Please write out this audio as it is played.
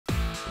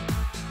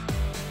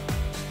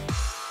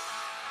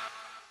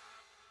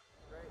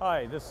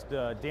Hi, this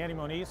is Danny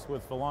Moniz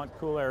with Volant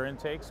Cool Air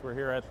Intakes. We're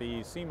here at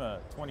the SEMA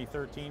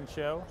 2013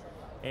 show,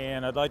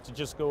 and I'd like to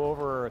just go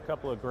over a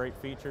couple of great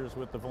features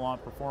with the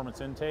Volant Performance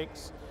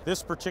Intakes.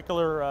 This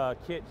particular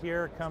kit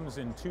here comes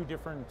in two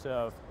different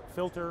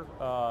filter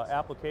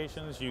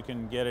applications. You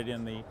can get it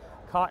in the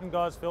cotton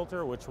gauze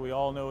filter, which we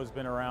all know has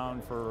been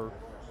around for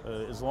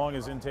as long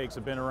as intakes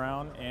have been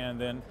around,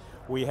 and then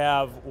we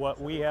have what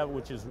we have,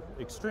 which is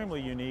extremely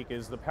unique,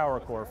 is the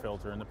Power Core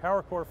filter. And the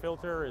Power Core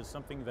filter is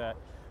something that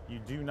you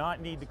do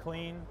not need to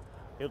clean.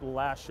 It'll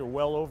last you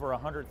well over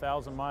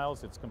 100,000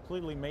 miles. It's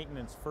completely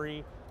maintenance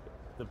free.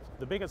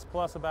 The biggest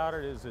plus about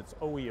it is it's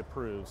OE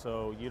approved,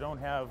 so you don't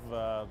have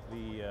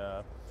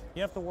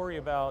you have to worry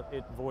about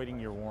it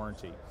voiding your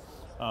warranty.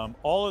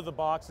 All of the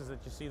boxes that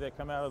you see that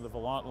come out of the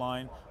Volant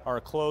line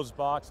are closed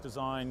box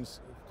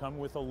designs, come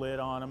with a lid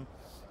on them.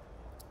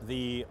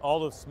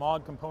 All the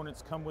smog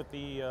components come with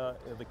the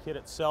kit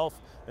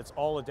itself. It's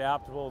all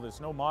adaptable.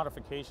 There's no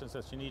modifications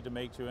that you need to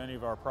make to any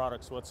of our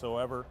products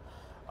whatsoever.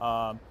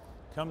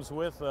 Comes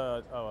with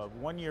a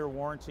 1-year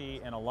warranty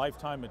and a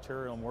lifetime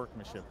material and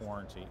workmanship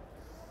warranty.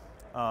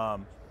 A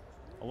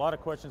lot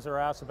of questions are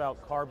asked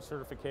about carb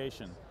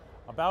certification.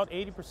 About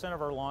 80%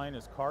 of our line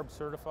is carb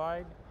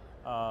certified.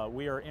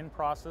 We are in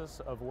process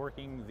of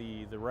working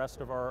the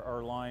rest of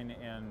our line,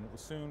 and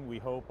soon we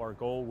hope our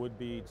goal would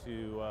be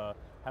to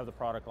have the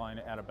product line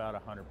at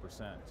about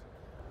 100%.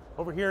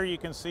 Over here you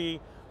can see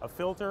a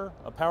filter,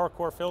 a Power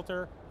Core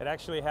filter. It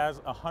actually has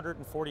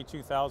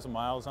 142,000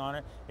 miles on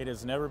it. It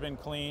has never been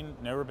cleaned,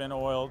 never been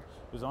oiled.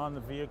 It was on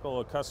the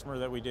vehicle, a customer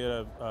that we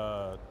did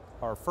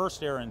our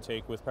first air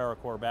intake with Power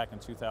Core back in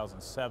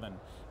 2007.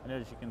 And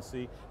as you can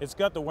see, it's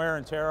got the wear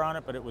and tear on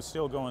it, but it was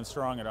still going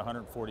strong at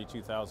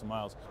 142,000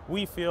 miles.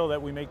 We feel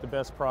that we make the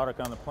best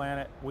product on the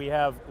planet. We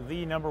have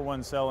the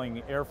 #1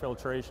 selling air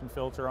filtration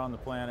filter on the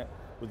planet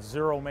with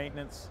zero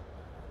maintenance,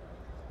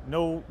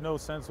 no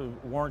sense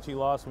of warranty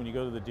loss when you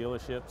go to the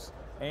dealerships,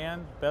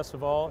 and best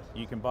of all,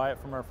 you can buy it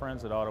from our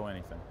friends at Auto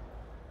Anything.